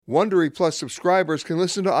Wondery Plus subscribers can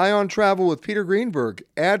listen to Ion Travel with Peter Greenberg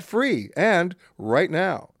ad-free and right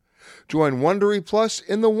now. Join Wondery Plus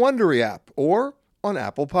in the Wondery app or on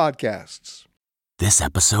Apple Podcasts. This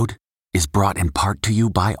episode is brought in part to you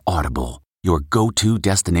by Audible, your go-to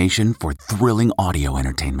destination for thrilling audio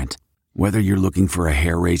entertainment. Whether you're looking for a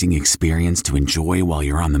hair-raising experience to enjoy while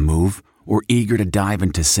you're on the move or eager to dive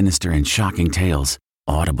into sinister and shocking tales,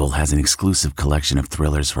 Audible has an exclusive collection of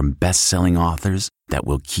thrillers from best-selling authors that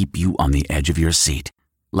will keep you on the edge of your seat.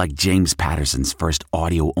 Like James Patterson's first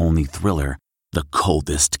audio-only thriller, The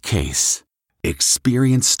Coldest Case.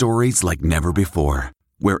 Experience stories like never before,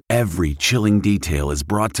 where every chilling detail is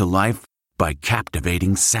brought to life by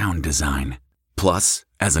captivating sound design. Plus,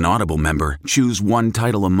 as an Audible member, choose one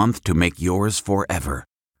title a month to make yours forever.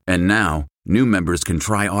 And now, new members can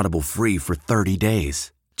try Audible free for 30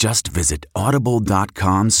 days. Just visit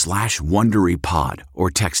audible.com/WonderyPod or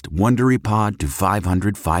text WonderyPod to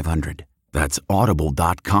 500-500. That's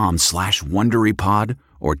audible.com/WonderyPod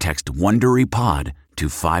or text WonderyPod to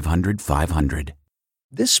 500-500.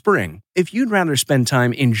 This spring, if you'd rather spend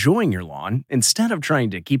time enjoying your lawn instead of trying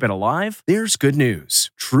to keep it alive, there's good news.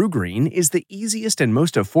 TruGreen is the easiest and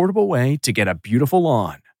most affordable way to get a beautiful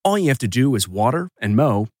lawn. All you have to do is water and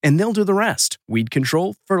mow, and they'll do the rest. Weed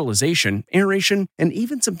control, fertilization, aeration, and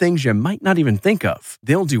even some things you might not even think of.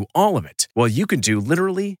 They'll do all of it, while you can do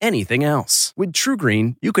literally anything else. With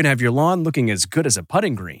TruGreen, you can have your lawn looking as good as a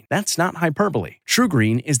putting green. That's not hyperbole.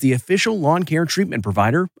 TruGreen is the official lawn care treatment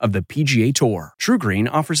provider of the PGA Tour. TruGreen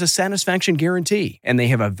offers a satisfaction guarantee, and they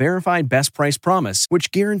have a verified best price promise, which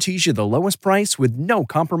guarantees you the lowest price with no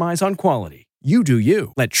compromise on quality. You do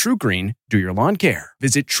you. Let TruGreen do your lawn care.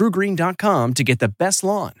 Visit TruGreen.com to get the best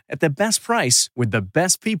lawn at the best price with the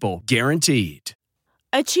best people guaranteed.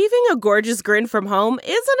 Achieving a gorgeous grin from home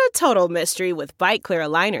isn't a total mystery with Byte Clear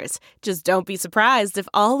aligners. Just don't be surprised if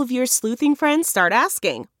all of your sleuthing friends start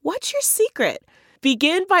asking, "What's your secret?"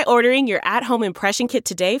 Begin by ordering your at-home impression kit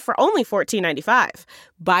today for only $14.95.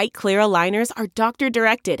 Byte Clear aligners are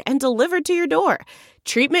doctor-directed and delivered to your door.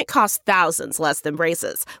 Treatment costs thousands less than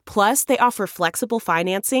braces. Plus, they offer flexible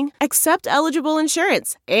financing, accept eligible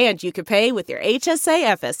insurance, and you can pay with your HSA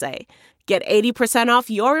FSA. Get 80%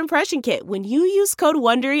 off your impression kit when you use code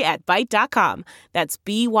WONDERY at Byte.com. That's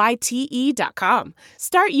BYTE.com.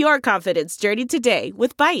 Start your confidence journey today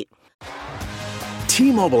with Byte.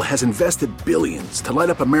 T-Mobile has invested billions to light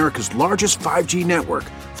up America's largest 5G network,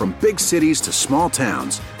 from big cities to small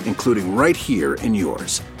towns, including right here in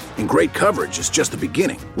yours. And great coverage is just the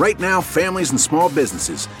beginning. Right now, families and small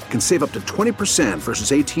businesses can save up to 20%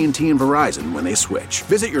 versus AT&T and Verizon when they switch.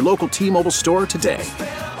 Visit your local T-Mobile store today.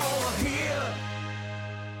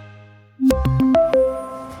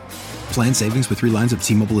 Plan savings with 3 lines of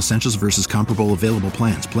T-Mobile Essentials versus comparable available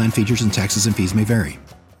plans. Plan features and taxes and fees may vary.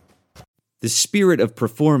 The spirit of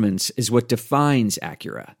performance is what defines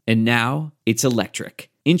Acura, and now it's electric.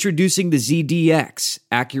 Introducing the ZDX,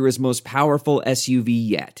 Acura's most powerful SUV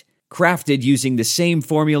yet. Crafted using the same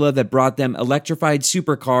formula that brought them electrified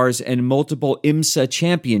supercars and multiple IMSA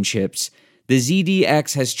championships, the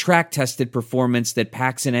ZDX has track-tested performance that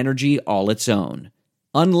packs an energy all its own.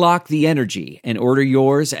 Unlock the energy and order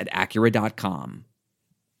yours at Acura.com.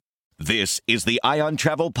 This is the Ion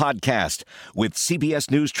Travel Podcast with CBS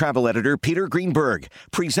News travel editor Peter Greenberg,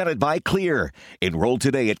 presented by Clear. Enroll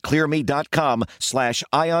today at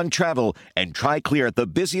clearme.com/Ion Travel and try Clear at the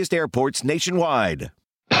busiest airports nationwide.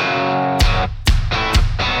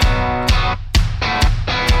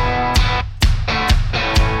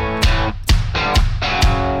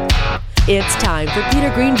 It's time for Peter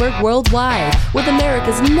Greenberg Worldwide with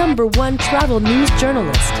America's #1 travel news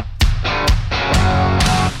journalist.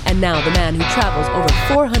 And now the man who travels over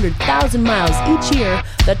 400,000 miles each year,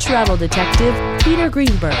 the travel detective, Peter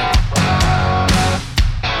Greenberg.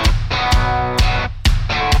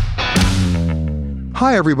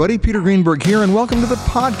 Hi, everybody. Peter Greenberg here, and welcome to the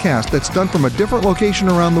podcast that's done from a different location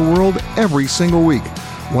around the world every single week.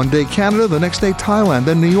 One day Canada, the next day Thailand,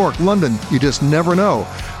 then New York, London. You just never know.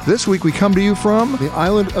 This week we come to you from the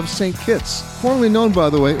island of St. Kitts, formerly known, by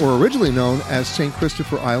the way, or originally known as St.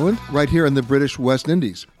 Christopher Island, right here in the British West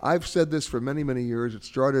Indies. I've said this for many, many years. It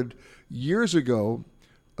started years ago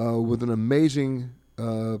with an amazing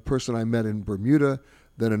person I met in Bermuda,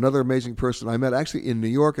 then another amazing person I met actually in New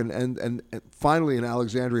York, and finally in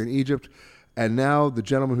Alexandria in Egypt. And now the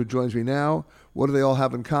gentleman who joins me now, what do they all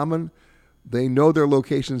have in common? They know their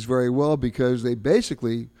locations very well because they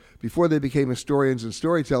basically, before they became historians and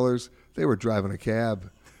storytellers, they were driving a cab.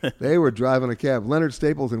 They were driving a cab. Leonard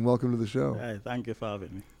Stapleton, welcome to the show. Hey, thank you for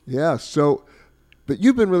having me. Yeah, so, but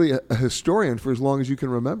you've been really a historian for as long as you can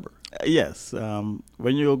remember. Yes.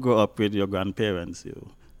 When you grow up with your grandparents,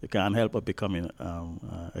 you can't help but becoming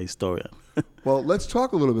a historian. Well, let's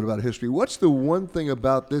talk a little bit about history. What's the one thing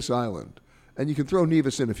about this island? And you can throw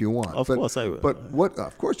Nevis in if you want. Of course I will. But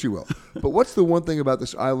of course you will. But what's the one thing about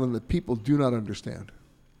this island that people do not understand?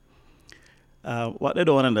 What they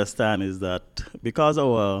don't understand is that because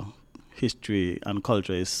our history and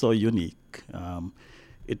culture is so unique,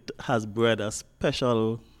 it has bred a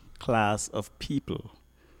special class of people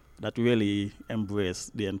that really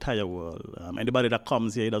embrace the entire world. Anybody that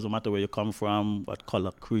comes here, it doesn't matter where you come from, what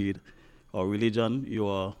color, creed, or religion, you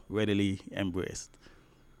are readily embraced.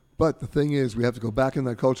 But the thing is, we have to go back in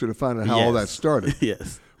that culture to find out how all that started.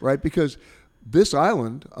 Yes. Right? Because this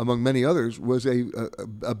island, among many others, was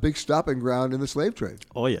a big stopping ground in the slave trade.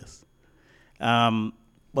 Oh, yes.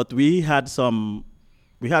 But we had some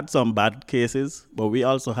bad cases, but we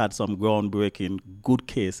also had some groundbreaking good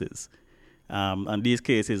cases. And these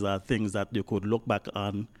cases are things that you could look back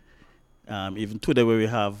on. Even today, where we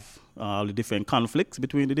have all the different conflicts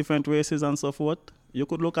between the different races and so forth, you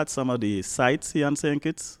could look at some of the sites here in St.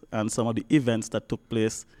 Kitts and some of the events that took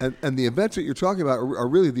place. And the events that you're talking about are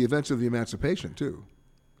really the events of the emancipation, too.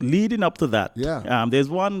 Leading up to that, yeah. There's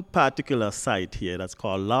one particular site here that's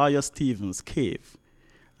called Lawyer Stevens Cave.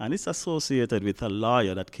 And it's associated with a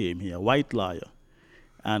lawyer that came here, a white lawyer.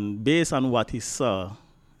 And based on what he saw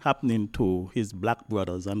happening to his black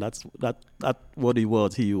brothers, and that's what the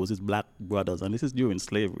words he used, his black brothers, and this is during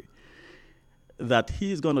slavery, that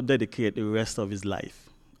he's going to dedicate the rest of his life,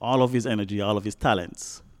 all of his energy, all of his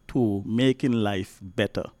talents, to making life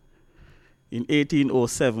better. In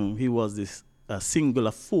 1807, he was this singular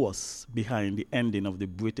force behind the ending of the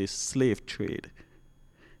British slave trade.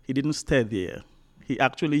 He didn't stay there. He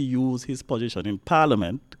actually used his position in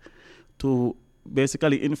Parliament to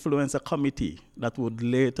basically influence a committee that would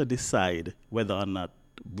later decide whether or not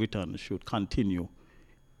Britain should continue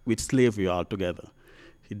with slavery altogether.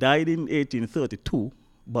 He died in 1832,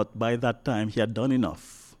 but by that time he had done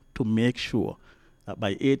enough to make sure that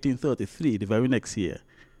by 1833, the very next year,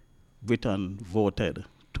 Britain voted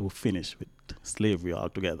to finish with slavery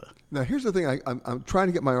altogether. Now, here's the thing I'm trying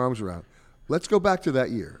to get my arms around. Let's go back to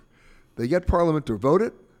that year. They get Parliament to vote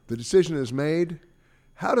it. The decision is made.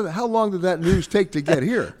 How long did that news take to get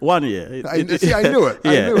here? 1 year. I knew it. Yeah. I knew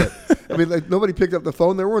it. I mean, like, nobody picked up the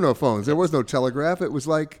phone. There were no phones. There was no telegraph. It was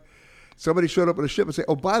like somebody showed up on a ship and said,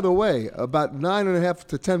 oh, by the way, about 9.5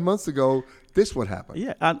 to 10 months ago, this would happen.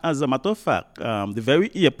 Yeah, and as a matter of fact, the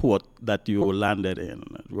very airport that you landed in,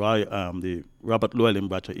 the Robert Llewellyn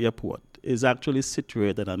Bradshaw Airport, is actually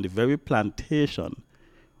situated on the very plantation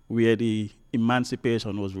where the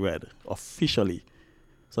Emancipation was read officially.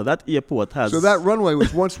 So that airport has... So that runway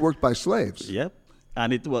was once worked by slaves. Yep.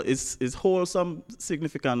 And it's holds some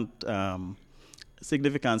significance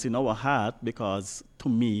in our heart because, to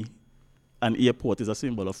me, an airport is a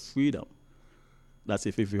symbol of freedom. That's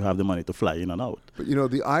if you have the money to fly in and out. But,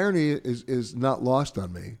 the irony is not lost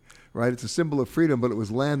on me, right? It's a symbol of freedom, but it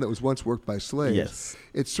was land that was once worked by slaves. Yes.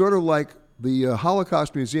 It's sort of like the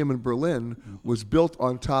Holocaust Museum in Berlin was built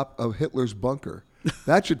on top of Hitler's bunker.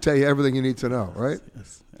 That should tell you everything you need to know, right?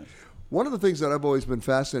 Yes. One of the things that I've always been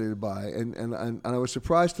fascinated by, and I was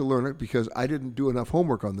surprised to learn it because I didn't do enough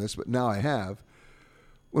homework on this, but now I have.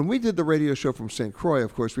 When we did the radio show from St. Croix,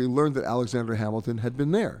 of course, we learned that Alexander Hamilton had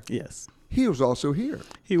been there. Yes. He was also here.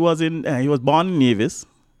 He was born in Nevis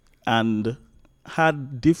and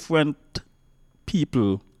had different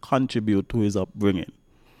people contribute to his upbringing.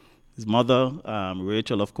 His mother,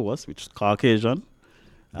 Rachel, of course, which is Caucasian.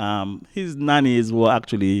 His nannies were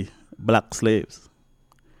actually black slaves.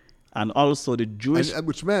 And also the Jewish...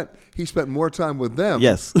 which meant he spent more time with them,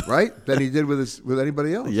 yes, right, than he did with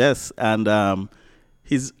anybody else. Yes, and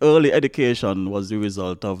his early education was the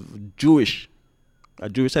result of a Jewish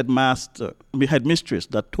headmistress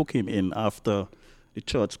that took him in after the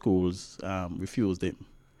church schools refused him.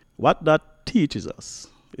 What that teaches us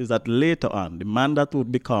is that later on, the man that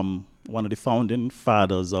would become one of the founding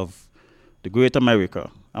fathers of the great America,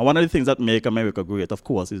 and one of the things that make America great, of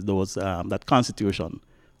course, is that Constitution,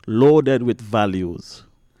 loaded with values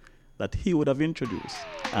that he would have introduced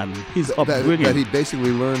and his upbringing. That he basically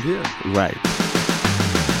learned here. Right.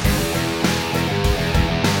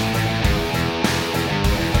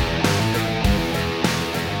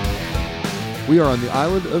 We are on the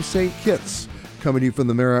island of St. Kitts, coming to you from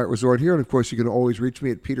the Marriott Resort here. And, of course, you can always reach me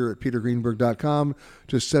at peter@petergreenberg.com.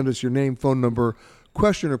 Just send us your name, phone number,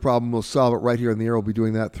 question or problem. We'll solve it right here on the air. We'll be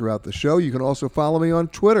doing that throughout the show. You can also follow me on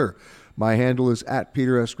Twitter. My handle is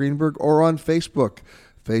 @PeterSGreenberg, or on Facebook,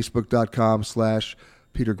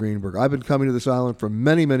 facebook.com/Peter Greenberg. I've been coming to this island for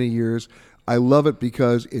many, many years. I love it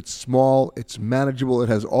because it's small, it's manageable, it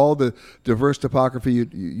has all the diverse topography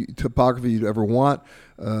you'd ever want.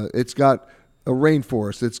 It's got a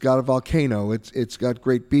rainforest, it's got a volcano, it's got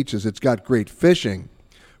great beaches, it's got great fishing,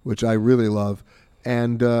 which I really love.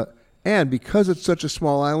 And because it's such a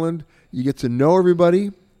small island, you get to know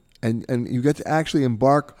everybody, and you get to actually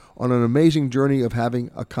embark on an amazing journey of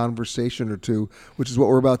having a conversation or two, which is what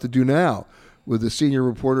we're about to do now with the senior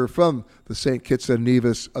reporter from the St. Kitts and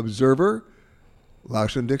Nevis Observer,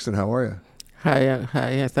 Laushan Dixon. How are you?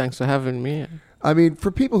 Hi. Thanks for having me. I mean,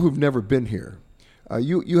 for people who've never been here,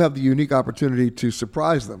 you have the unique opportunity to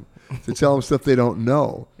surprise them, to tell them stuff they don't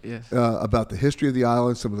know about the history of the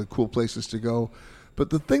island, some of the cool places to go.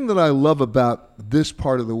 But the thing that I love about this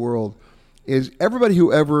part of the world is everybody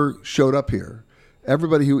who ever showed up here,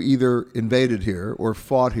 everybody who either invaded here or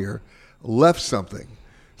fought here, left something.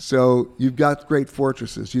 So you've got great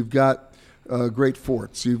fortresses, you've got great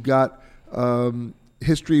forts, you've got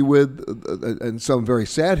history with, and some very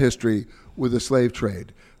sad history with the slave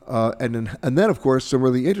trade. And then, of course, some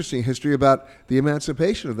really interesting history about the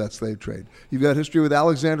emancipation of that slave trade. You've got history with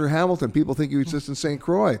Alexander Hamilton. People think he was just in St.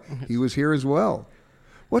 Croix. He was here as well.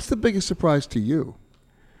 What's the biggest surprise to you?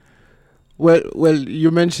 Well, you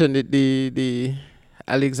mentioned it, the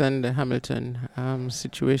Alexander Hamilton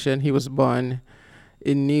situation. He was born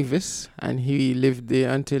in Nevis, and he lived there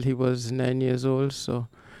until he was 9 years old. So,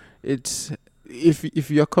 it's if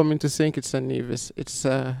you're coming to St. Kitts and Nevis, it's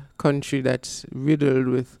a country that's riddled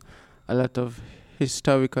with a lot of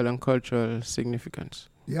historical and cultural significance.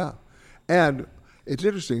 Yeah, and it's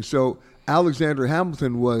interesting. So Alexander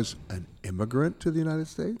Hamilton was an immigrant to the United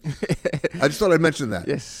States? I just thought I'd mention that.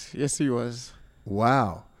 Yes, he was.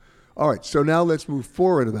 Wow. All right, so now let's move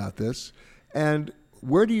forward about this. And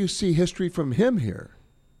where do you see history from him here?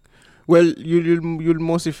 Well, you'll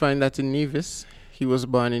mostly find that in Nevis. He was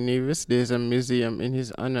born in Nevis. There's a museum in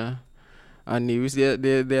his honor in Nevis.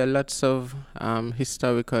 There are lots of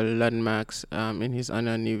historical landmarks in his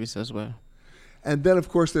honor in Nevis as well. And then, of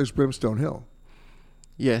course, there's Brimstone Hill.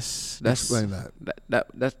 Yes, explain that.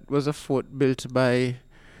 That was a fort built by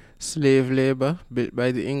slave labor, built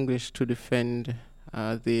by the English to defend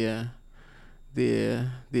their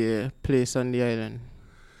place on the island.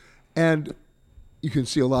 And you can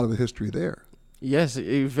see a lot of the history there. Yes,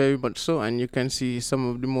 very much so, and you can see some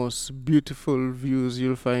of the most beautiful views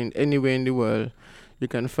you'll find anywhere in the world. You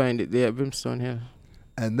can find it there at Brimstone Hill.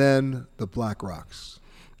 And then the Black Rocks.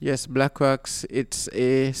 Yes, Black Rocks, it's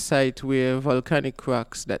a site where volcanic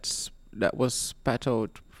rocks that was spat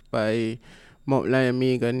out by Mount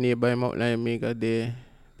Lyamega, nearby Mount Lyamega.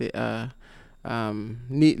 They are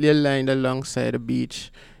neatly aligned alongside the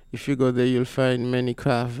beach. If you go there, you'll find many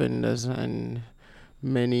craft vendors and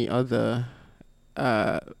many other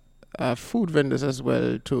food vendors as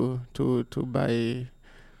well to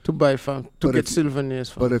buy from, to get souvenirs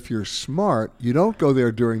from. But if you're smart, you don't go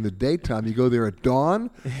there during the daytime. You go there at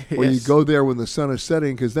dawn, or Yes. you go there when the sun is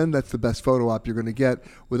setting, because then that's the best photo op you're going to get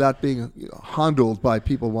without being handled by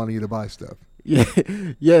people wanting you to buy stuff. Yeah,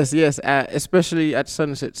 yes. Especially at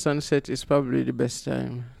sunset. Sunset is probably the best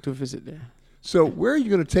time to visit there. So where are you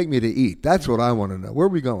going to take me to eat? That's what I want to know. Where are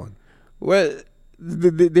we going? Well,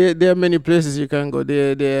 there are many places you can go.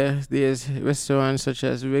 There's restaurants such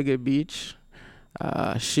as Reggae Beach,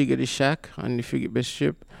 Shiggity Shack on the Frigate Bay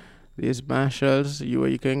Strip. There's Marshall's, where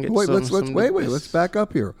you can get Wait, some. let's back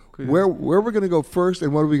up here. Where we're going to go first,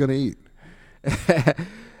 and what are we going to eat?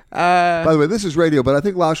 By the way, this is radio, but I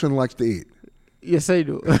think Laushan likes to eat. Yes, I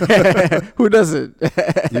do. Who doesn't?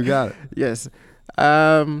 You got it. Yes.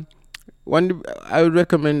 I would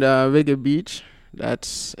recommend Reggae Beach.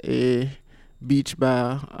 That's a beach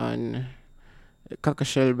bar on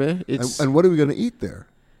Cockleshell Bay. And what are we going to eat there?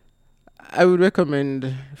 I would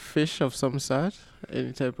recommend fish of some sort,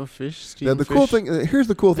 any type of fish. Now, the cool thing, here's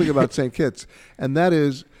the cool thing about St. Kitts, and that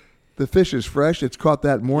is the fish is fresh. It's caught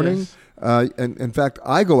that morning. Yes. And in fact,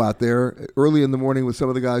 I go out there early in the morning with some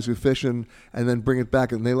of the guys who fish and then bring it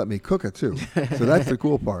back, and they let me cook it too. So that's the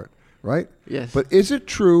cool part, right? Yes. But is it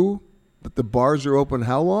true that the bars are open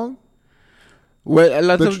how long? Well, a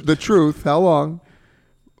lot the truth, how long?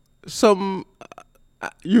 Some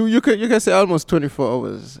you can say almost 24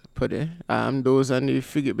 hours per day. Those on the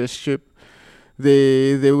Frigate Bay Strip,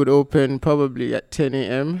 they would open probably at 10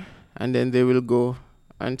 a.m. and then they will go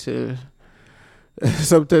until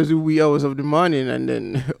sometimes the wee hours of the morning, and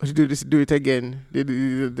then do it again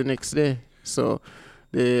the next day. So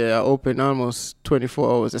they are open almost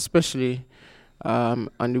 24 hours, especially on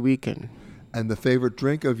the weekend. And the favorite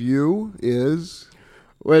drink of you is?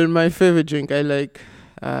 Well, my favorite drink, I like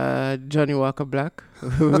Johnny Walker Black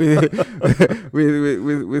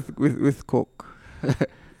with Coke.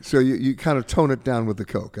 So you kind of tone it down with the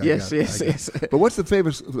Coke. Yes. But what's the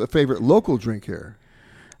favorite local drink here?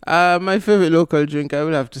 My favorite local drink, I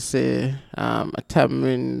would have to say a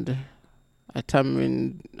tamarind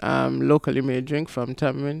locally made drink from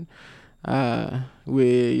Tamarind,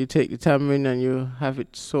 where you take the tamarind and you have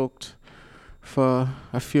it soaked for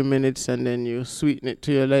a few minutes and then you sweeten it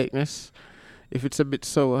to your likeness. If it's a bit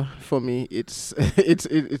sour, for me, it's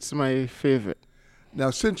my favorite. Now,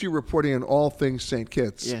 since you're reporting on all things St.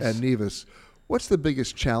 Kitts and Nevis, what's the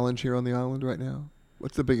biggest challenge here on the island right now?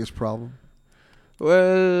 What's the biggest problem?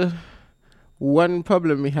 Well, one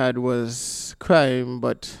problem we had was crime,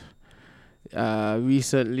 but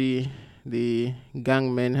recently the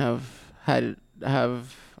gangmen have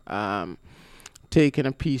taken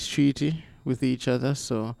a peace treaty with each other,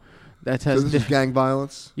 so that has. So this is gang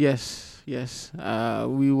violence? Yes. There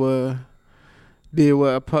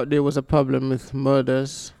was a problem with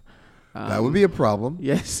murders. That would be a problem.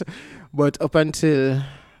 Yes, but up until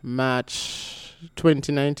March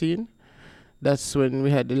 2019, that's when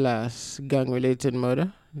we had the last gang-related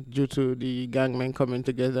murder due to the gangmen coming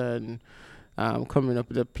together and coming up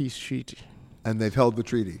with a peace treaty. And they've held the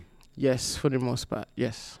treaty? Yes, for the most part,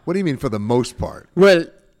 yes. What do you mean for the most part? Well,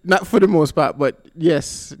 not for the most part, but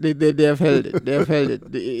yes, they have held it. They have held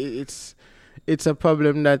it. It's a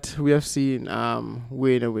problem that we have seen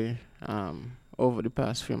wane away over the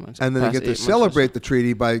past few months. And then they get to celebrate the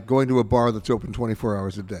treaty by going to a bar that's open 24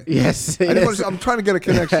 hours a day. Yes. I'm trying to get a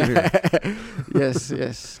connection here.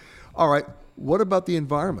 Yes. All right. What about the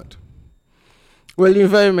environment? Well, the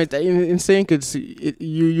environment in St. Kitts,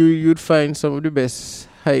 you'd find some of the best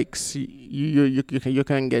hikes you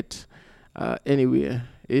can get anywhere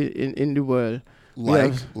in the world.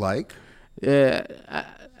 Like? Yeah,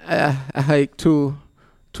 I hiked to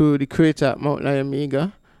the crater at Mount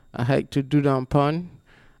Liamiga. I hiked to Dudam Pond,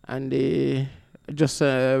 and just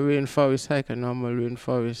a rainforest hike, a normal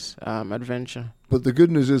rainforest adventure. But the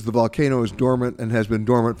good news is the volcano is dormant and has been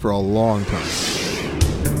dormant for a long time.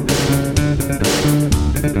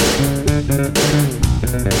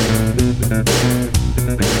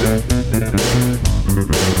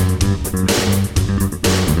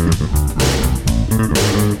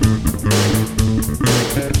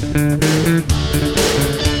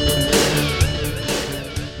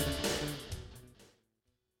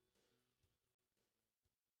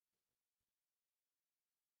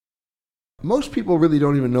 Most people really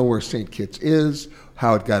don't even know where St. Kitts is,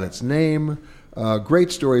 how it got its name.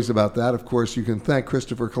 Great stories about that. Of course, you can thank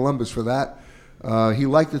Christopher Columbus for that. He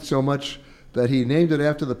liked it so much that he named it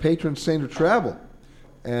after the patron saint of travel.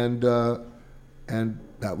 And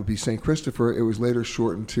that would be St. Christopher. It was later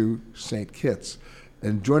shortened to St. Kitts.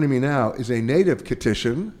 And joining me now is a native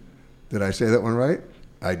Kittitian. Did I say that one right?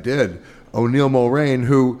 I did. O'Neill Mulrain,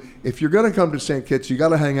 who, if you're going to come to St. Kitts, you got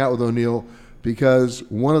to hang out with O'Neill, because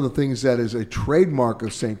one of the things that is a trademark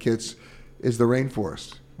of St. Kitts is the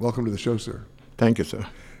rainforest. Welcome to the show, sir. Thank you, sir.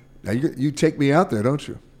 Now, you take me out there, don't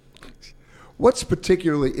you? What's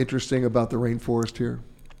particularly interesting about the rainforest here?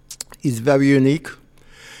 It's very unique,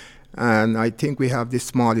 and I think we have the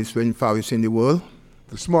smallest rainforest in the world.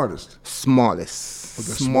 The smartest? Smallest. Oh,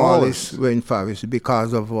 the smallest rainforest,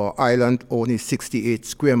 because of our island, only 68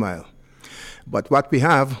 square miles. But what we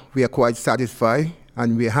have, we are quite satisfied,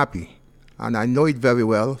 and we're happy. And I know it very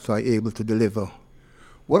well, so I'm able to deliver.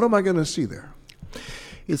 What am I going to see there?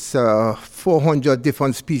 It's 400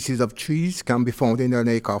 different species of trees can be found in an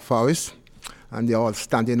acre forest, and they're all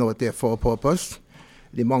standing out there for a purpose.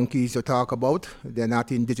 The monkeys you talk about, they're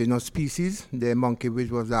not indigenous species. They're monkey which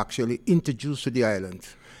was actually introduced to the island.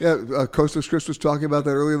 Yeah, Costas Chris was talking about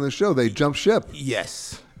that earlier in the show. They jumped ship.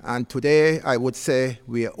 Yes, and today I would say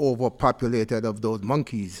we are overpopulated of those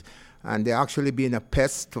monkeys. And they're actually being a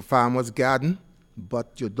pest to farmers' garden,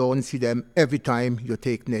 but you don't see them every time you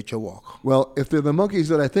take nature walk. Well, if they're the monkeys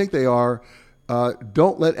that I think they are,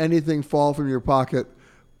 don't let anything fall from your pocket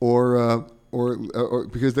or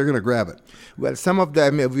because they're going to grab it. Well, some of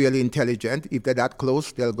them are really intelligent. If they're that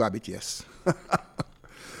close, they'll grab it, yes.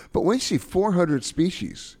 But when you see 400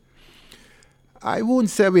 species... I wouldn't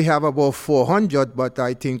say we have about 400, but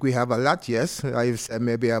I think we have a lot, yes. I've said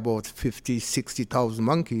maybe about 50, 60,000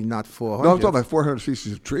 monkeys, not 400. No, I'm talking about 400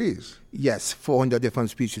 species of trees. Yes, 400 different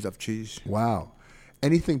species of trees. Wow.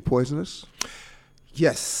 Anything poisonous?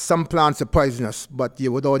 Yes, some plants are poisonous, but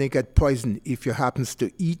you would only get poison if you happens to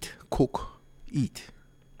eat, cook, eat.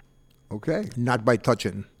 Okay. Not by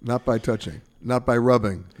touching. Not by touching. not by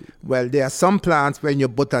rubbing. Well, there are some plants, when you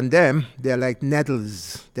put on them, they're like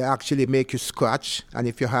nettles. They actually make you scratch, and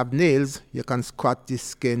if you have nails, you can scratch the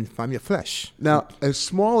skin from your flesh. Now, as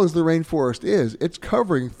small as the rainforest is, it's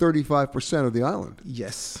covering 35% of the island.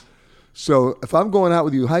 Yes. So if I'm going out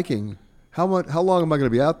with you hiking, how long am I going to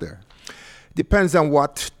be out there? Depends on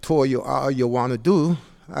what tour you want to do.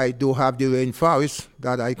 I do have the rainforest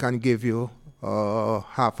that I can give you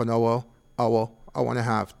half an hour, hour and a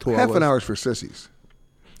half, 2 hours. Half an hour is for sissies.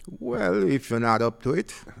 Well, if you're not up to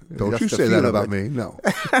it. Don't you say that about me, no.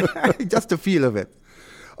 Just the feel of it.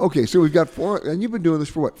 Okay, so we've got and you've been doing this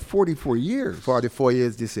for what, 44 years? 44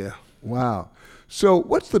 years this year. Wow. So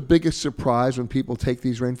what's the biggest surprise when people take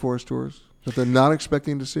these rainforest tours that they're not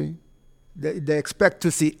expecting to see? They expect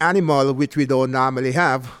to see animals which we don't normally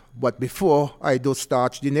have, but before I do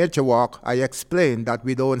start the nature walk, I explain that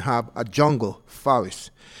we don't have a jungle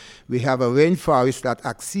forest. We have a rainforest that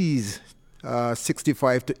exceeds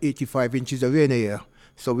 65 to 85 inches of rain a year.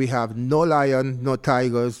 So we have no lion, no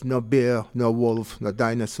tigers, no bear, no wolf, no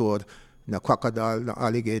dinosaur, no crocodile, no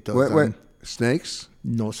alligator. Wait. Snakes?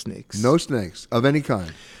 No snakes. No snakes of any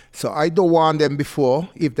kind. So I do warn them before,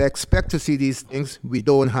 if they expect to see these things, we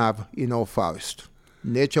don't have in our forest.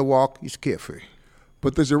 Nature walk is carefree.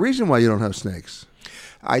 But there's a reason why you don't have snakes.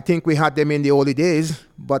 I think we had them in the early days,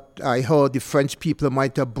 but I heard the French people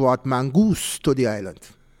might have brought mongoose to the island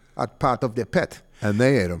as part of their pet. And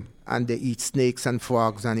they ate them. And they eat snakes and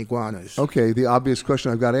frogs and iguanas. Okay, the obvious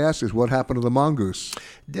question I've got to ask is, what happened to the mongoose?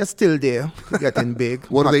 They're still there, getting big.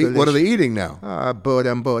 What are they eating now? Bird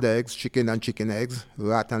and bird eggs, chicken and chicken eggs,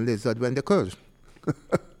 rat and lizard when they curse.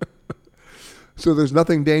 So there's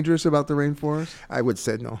nothing dangerous about the rainforest? I would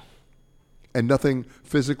say no. And nothing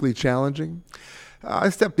physically challenging?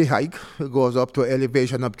 Except the hike. It goes up to an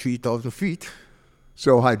elevation of 3,000 feet.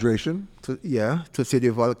 So hydration? To see the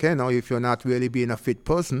volcano. If you're not really being a fit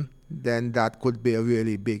person, then that could be a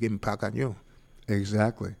really big impact on you.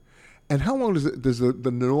 Exactly. And how long does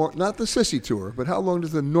the not the sissy tour, but how long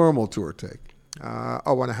does the normal tour take?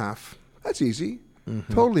 Hour and a half. That's easy.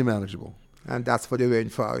 Mm-hmm. Totally manageable. And that's for the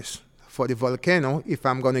rainforest. For the volcano, if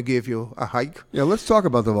I'm going to give you a hike. Yeah, let's talk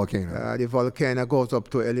about the volcano. The volcano goes up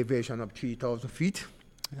to an elevation of 3,000 feet.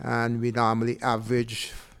 And we normally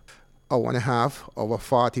average hour and a half, over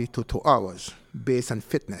 40 to 2 hours, based on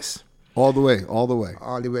fitness. All the way? All the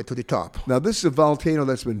way to the top. Now, this is a volcano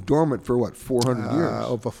that's been dormant for, 400 years?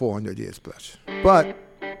 Over 400 years plus. But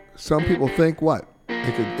some people think, what?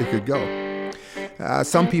 It could go.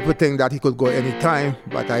 Some people think that it could go any time,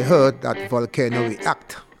 but I heard that volcano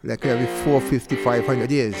react like every 450,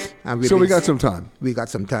 500 years. And so we got some time. We got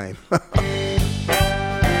some time.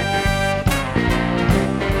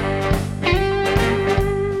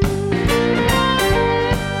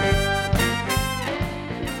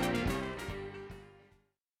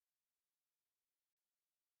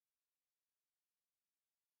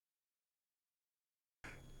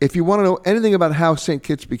 If you want to know anything about how St.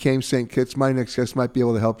 Kitts became St. Kitts, my next guest might be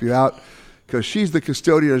able to help you out, because she's the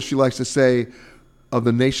custodian, as she likes to say, of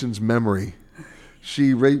the nation's memory.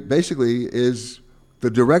 She basically is the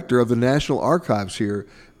director of the National Archives here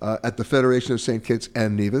at the Federation of St. Kitts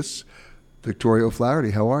and Nevis. Victoria O'Flaherty,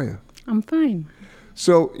 how are you? I'm fine.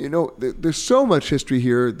 So, there's so much history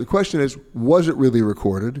here. The question is, was it really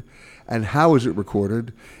recorded? And how is it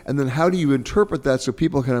recorded? And then how do you interpret that so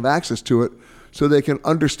people can have access to it, so they can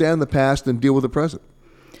understand the past and deal with the present?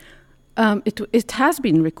 It has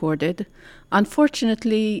been recorded.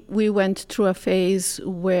 Unfortunately, we went through a phase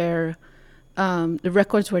where the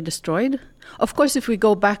records were destroyed. Of course, if we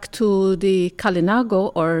go back to the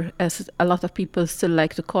Kalinago, or as a lot of people still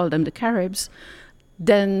like to call them, the Caribs,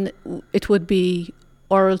 then it would be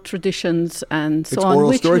oral traditions and so on,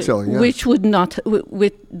 oral storytelling, yes. Which would not,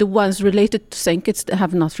 with the ones related to St. Kitts,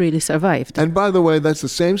 have not really survived. And by the way, that's the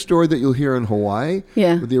same story that you'll hear in Hawaii.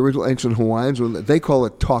 Yeah. With the original ancient Hawaiians, they call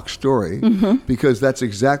it talk story, because that's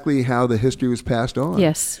exactly how the history was passed on.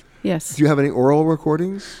 Yes. Do you have any oral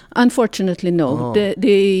recordings? Unfortunately, no.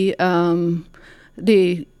 Oh.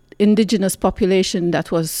 The indigenous population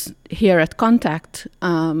that was here at Contact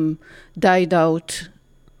died out.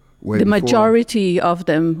 The majority of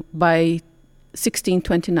them by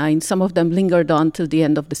 1629. Some of them lingered on till the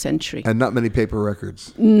end of the century. And not many paper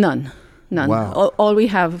records? None. Wow. All we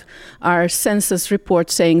have are census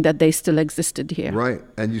reports saying that they still existed here. Right.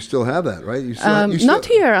 And you still have that, right? Not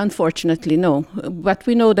here, unfortunately, no. But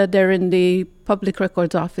we know that they're in the Public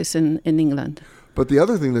Records Office in England. But the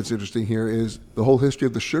other thing that's interesting here is the whole history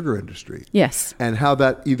of the sugar industry. Yes. And how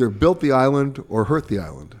that either built the island or hurt the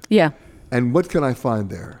island. Yeah. And what can I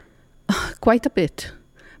find there? Quite a bit,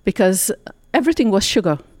 because everything was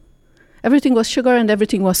sugar. Everything was sugar and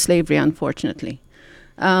everything was slavery, unfortunately.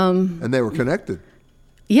 And they were connected.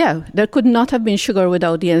 Yeah, there could not have been sugar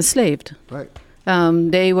without the enslaved. Right.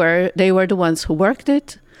 They were the ones who worked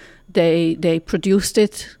it. They produced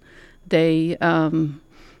it. They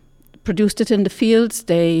produced it in the fields.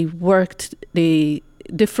 They worked the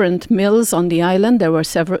different mills on the island. There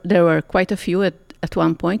were quite a few at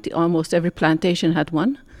one point. Almost every plantation had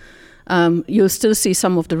one. You'll still see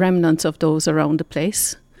some of the remnants of those around the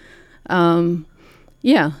place.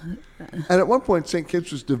 Yeah. And at one point, St.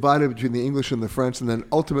 Kitts was divided between the English and the French, and then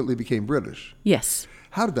ultimately became British. Yes.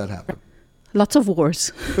 How did that happen? Lots of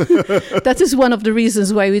wars. That is one of the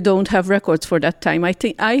reasons why we don't have records for that time. I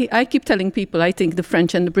think I keep telling people I think the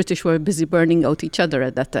French and the British were busy burning out each other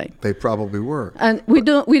at that time. They probably were. And we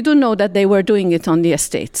do know that they were doing it on the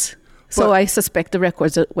estates. So I suspect the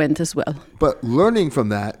records went as well. But learning from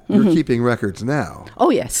that, you're keeping records now. Oh,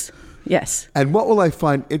 yes. Yes. And what will I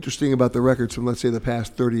find interesting about the records from, let's say, the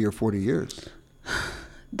past 30 or 40 years?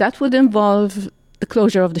 That would involve the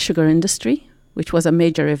closure of the sugar industry, which was a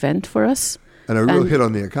major event for us. And a real hit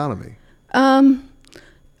on the economy.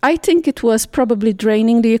 I think it was probably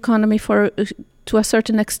draining the economy to a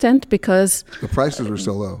certain extent because... The prices were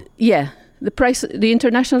so low. Yeah. The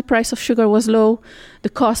international price of sugar was low. The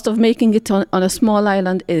cost of making it on a small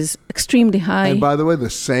island is extremely high. And by the way, the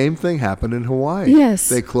same thing happened in Hawaii. Yes.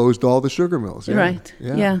 They closed all the sugar mills. Yeah. Right.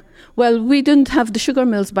 Yeah. Well, we didn't have the sugar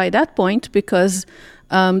mills by that point because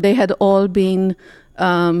they had all been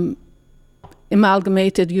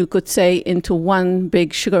amalgamated, you could say, into one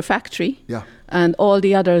big sugar factory. Yeah. And all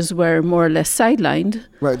the others were more or less sidelined.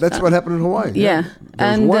 Right, that's what happened in Hawaii. Yeah.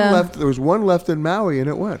 There was one left in Maui, and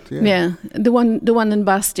it went. Yeah. Yeah. The one in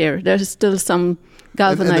Bastyr. There's still some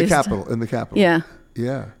galvanized. In the capital. Yeah.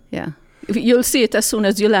 Yeah. Yeah. You'll see it as soon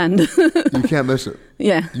as you land. You can't miss it.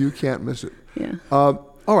 Yeah. You can't miss it. Yeah.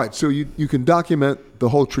 All right, so you can document the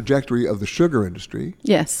whole trajectory of the sugar industry.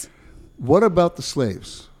 Yes. What about the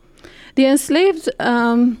slaves? The enslaved,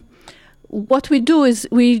 what we do is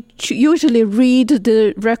we usually read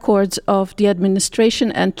the records of the administration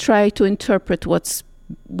and try to interpret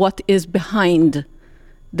what is behind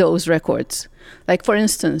those records. Like, for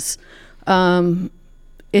instance, in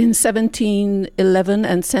 1711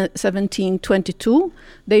 and 1722,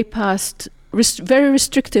 they passed very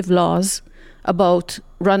restrictive laws about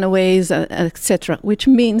runaways, etc., which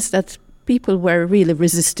means that people were really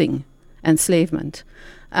resisting enslavement.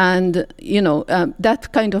 And, that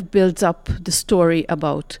kind of builds up the story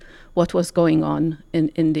about what was going on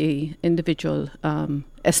in the individual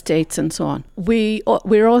estates and so on.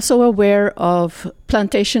 We're also aware of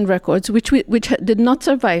plantation records, which did not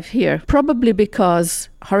survive here, probably because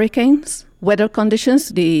hurricanes, weather conditions,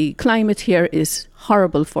 the climate here is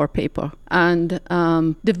horrible for paper. And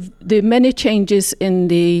the many changes in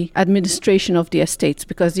the administration of the estates,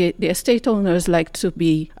 because the estate owners like to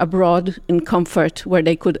be abroad in comfort where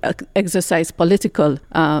they could exercise political...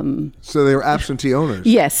 So they were absentee owners?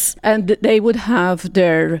 Yes, and they would have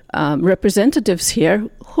their representatives here,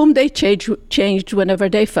 whom they changed whenever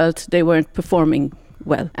they felt they weren't performing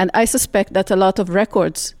well. And I suspect that a lot of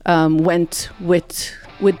records went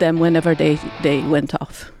with them whenever they went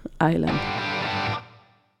off island.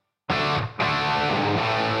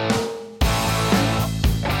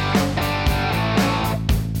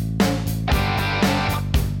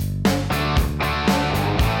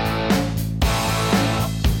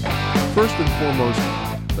 First and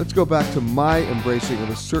foremost, let's go back to my embracing of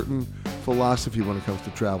a certain philosophy when it comes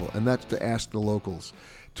to travel, and that's to ask the locals,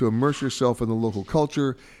 to immerse yourself in the local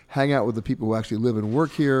culture, hang out with the people who actually live and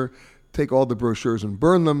work here, take all the brochures and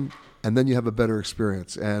burn them, and then you have a better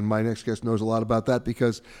experience. And my next guest knows a lot about that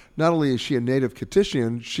because not only is she a native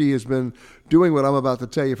Kittitian, she has been doing what I'm about to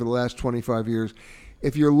tell you for the last 25 years.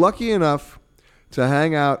 If you're lucky enough to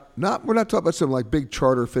hang out, we're not talking about some like big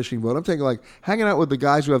charter fishing boat. I'm talking like hanging out with the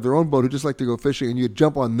guys who have their own boat who just like to go fishing, and you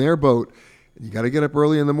jump on their boat, and you got to get up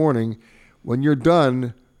early in the morning. When you're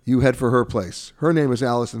done, you head for her place. Her name is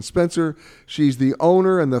Allison Spencer. She's the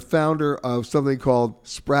owner and the founder of something called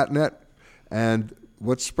Spratnet. And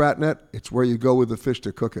what's Spratnet? It's where you go with the fish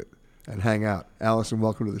to cook it and hang out. Allison,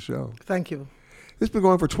 welcome to the show. Thank you. It's been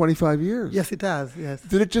going for 25 years. Yes, it has, yes.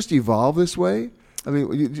 Did it just evolve this way? I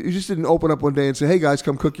mean, you just didn't open up one day and say, hey, guys,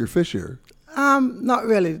 come cook your fish here. Not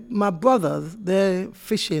really. My brothers, they're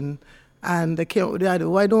fishing, and they came up with the idea,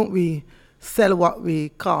 why don't we sell what we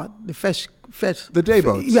caught, the fish. The day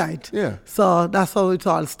boats. Right. Yeah. So that's how it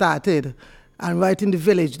all started. And right in the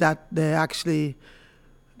village that they actually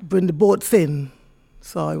bring the boats in.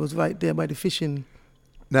 So I was right there by the fishing.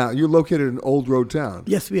 Now, you're located in Old Road Town.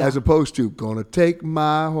 Yes, we are. As opposed to, gonna take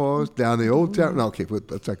my horse down the old town. No, okay,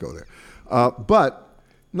 let's not go there. But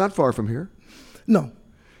not far from here. No.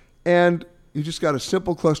 And you just got a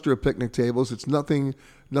simple cluster of picnic tables. It's nothing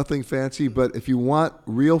fancy, but if you want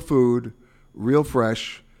real food, real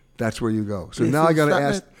fresh, that's where you go. So now I got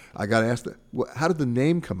to ask that. How did the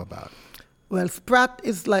name come about? Well, sprat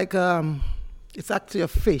is like it's actually a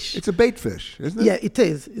fish. It's a bait fish, isn't it? Yeah, it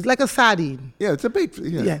is. It's like a sardine. Yeah, it's a bait.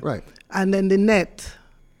 Yeah, right. And then the net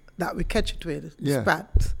that we catch it with,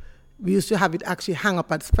 sprat. We used to have it actually hang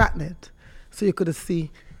up at sprat net, so you could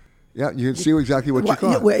see. Yeah, you can see exactly what you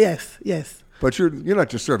caught. Yes. But you're not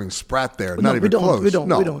just serving sprat there. No, not even close. We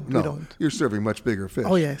don't. You're serving much bigger fish.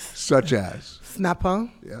 Oh yes. Such as snapper.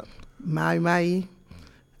 Yeah. Mahi.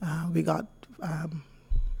 We got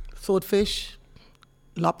swordfish,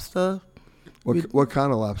 lobster. What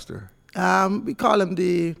kind of lobster? We call them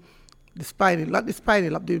the spiny, not the spiny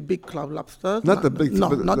lobster, the big club lobsters. Not the big.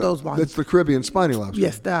 Not those ones. That's the Caribbean spiny lobster.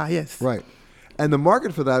 Yes, they are. Yes. Right, and the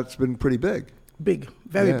market for that's been pretty big. Big,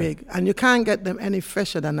 very big, and you can't get them any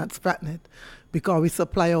fresher than that sprat net because we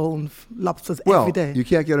supply our own lobsters every day. You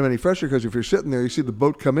can't get them any fresher because if you're sitting there, you see the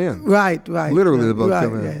boat come in. Right. Literally, the boat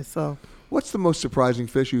come in. Yeah. So, what's the most surprising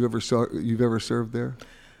fish you've ever served there?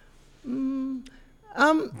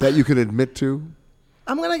 That you can admit to?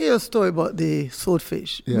 I'm going to give you a story about the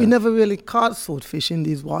swordfish. Yeah. We never really caught swordfish in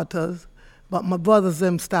these waters, but my brothers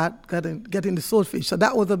them start getting the swordfish. So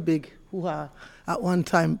that was a big hoo-ha at one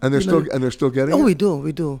time. And they're still getting it? Oh, we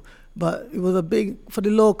do. But it was a big, for the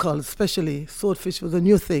locals especially, swordfish was a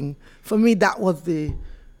new thing. For me, that was the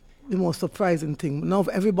most surprising thing. Now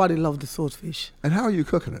everybody loves the swordfish. And how are you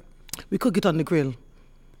cooking it? We cook it on the grill.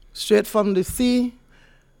 Straight from the sea,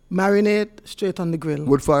 marinate, straight on the grill.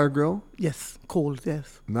 Wood fire grill? Yes, cold,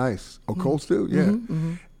 yes. Nice. Oh, cold stew? Yeah.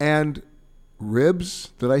 Mm-hmm. And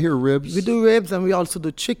ribs? Did I hear ribs? We do ribs, and we also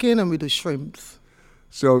do chicken, and we do shrimps.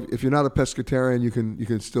 So if you're not a pescatarian, you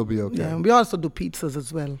can still be okay. Yeah, and we also do pizzas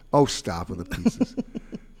as well. Oh, stop with the pizzas.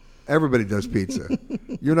 Everybody does pizza.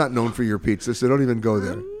 You're not known for your pizza, so don't even go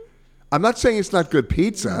there. I'm not saying it's not good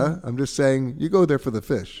pizza. I'm just saying you go there for the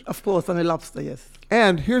fish. Of course, and the lobster, yes.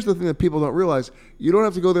 And here's the thing that people don't realize. You don't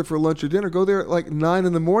have to go there for lunch or dinner. Go there at like 9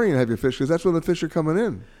 in the morning and have your fish because that's when the fish are coming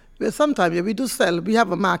in. Well, sometimes, we do sell. We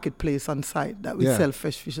have a marketplace on site that we sell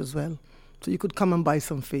fresh fish as well. So you could come and buy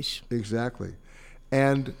some fish. Exactly.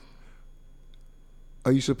 And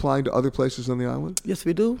are you supplying to other places on the island? Yes,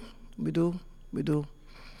 we do. We do.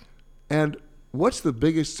 And what's the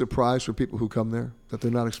biggest surprise for people who come there that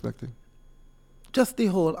they're not expecting? Just the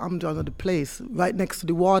whole ambiance of the place, right next to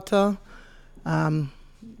the water. Well,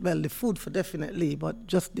 the food for definitely, but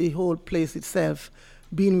just the whole place itself,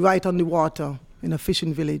 being right on the water in a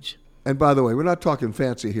fishing village. And by the way, we're not talking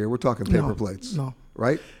fancy here. We're talking paper plates. No.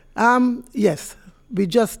 Right? Yes. We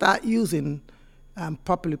just start using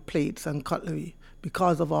properly plates and cutlery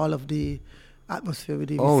because of all of the atmosphere with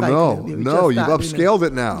the recycling. No, you've upscaled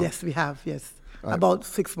it now. Yes, we have, yes. Right. About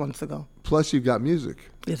 6 months ago. Plus you've got music.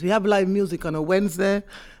 Yes, we have live music on a Wednesday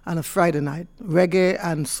and a Friday night, reggae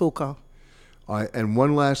and soca. All right, and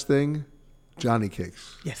one last thing, Johnny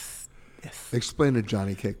cakes. Yes. Explain the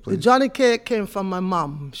Johnny cake, please. The Johnny cake came from my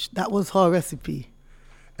mom. That was her recipe.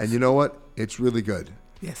 And you know what? It's really good.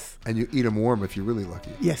 Yes. And you eat them warm if you're really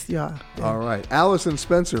lucky. Yes, you are. Yeah. All right. Allison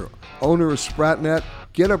Spencer, owner of Spratnet.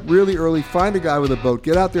 Get up really early. Find a guy with a boat.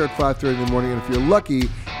 Get out there at 5:30 in the morning. And if you're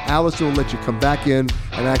lucky, Allison will let you come back in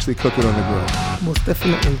and actually cook it on the grill. Most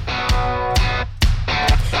definitely.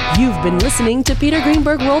 You've been listening to Peter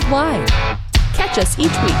Greenberg Worldwide. Catch us each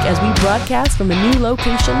week as we broadcast from a new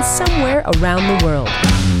location somewhere around the world.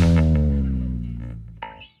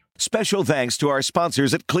 Special thanks to our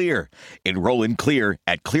sponsors at Clear. Enroll in Clear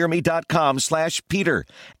at clearme.com/Peter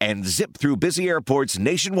and zip through busy airports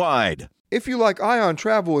nationwide. If you like Ion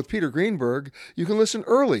Travel with Peter Greenberg, you can listen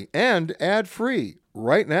early and ad-free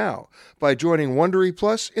right now by joining Wondery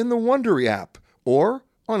Plus in the Wondery app or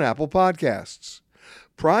on Apple Podcasts.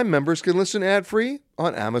 Prime members can listen ad-free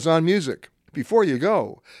on Amazon Music. Before you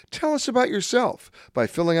go, tell us about yourself by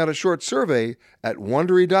filling out a short survey at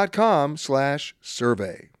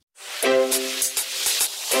Wondery.com/survey.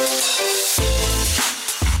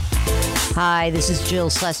 Hi, this is Jill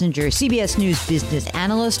Schlesinger, CBS News business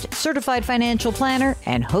analyst, certified financial planner,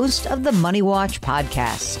 and host of the Money Watch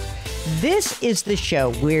podcast. This is the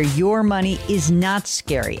show where your money is not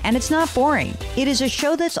scary and it's not boring. It is a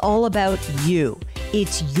show that's all about you.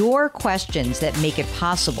 It's your questions that make it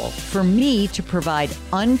possible for me to provide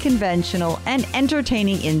unconventional and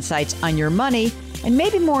entertaining insights on your money and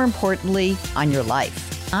maybe more importantly, on your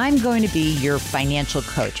life. I'm going to be your financial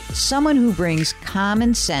coach, someone who brings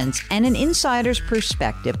common sense and an insider's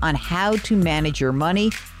perspective on how to manage your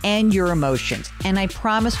money and your emotions. And I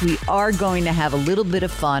promise we are going to have a little bit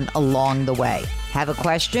of fun along the way. Have a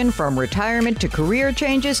question from retirement to career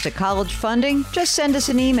changes to college funding? Just send us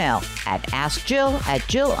an email at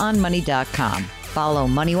askjill@jillonmoney.com. Follow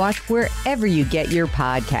Money Watch wherever you get your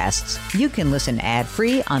podcasts. You can listen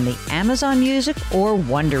ad-free on the Amazon Music or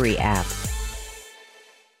Wondery app.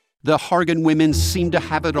 The Hargan women seem to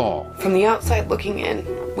have it all. From the outside looking in,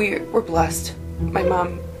 we were blessed. My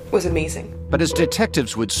mom was amazing. But as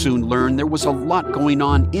detectives would soon learn, there was a lot going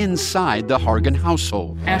on inside the Hargan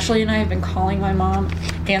household. Ashley and I have been calling my mom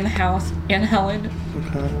and the house and Helen.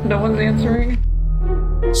 No one's answering.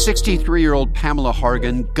 63-year-old Pamela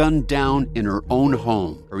Hargan gunned down in her own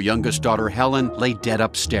home. Her youngest daughter, Helen, lay dead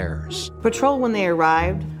upstairs. Patrol, when they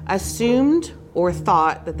arrived, assumed or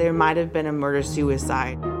thought that there might have been a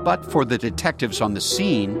murder-suicide. But for the detectives on the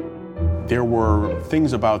scene, there were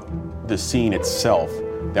things about the scene itself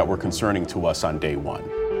that were concerning to us on day one.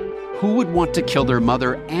 Who would want to kill their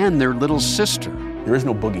mother and their little sister? There is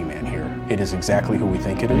no boogeyman here. It is exactly who we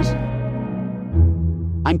think it is.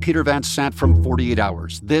 I'm Peter Van Sant from 48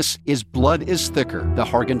 Hours. This is Blood is Thicker, the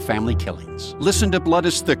Hargan Family Killings. Listen to Blood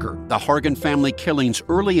is Thicker, the Hargan Family Killings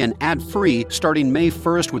early and ad-free starting May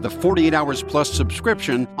 1st with a 48 Hours Plus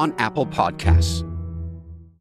subscription on Apple Podcasts.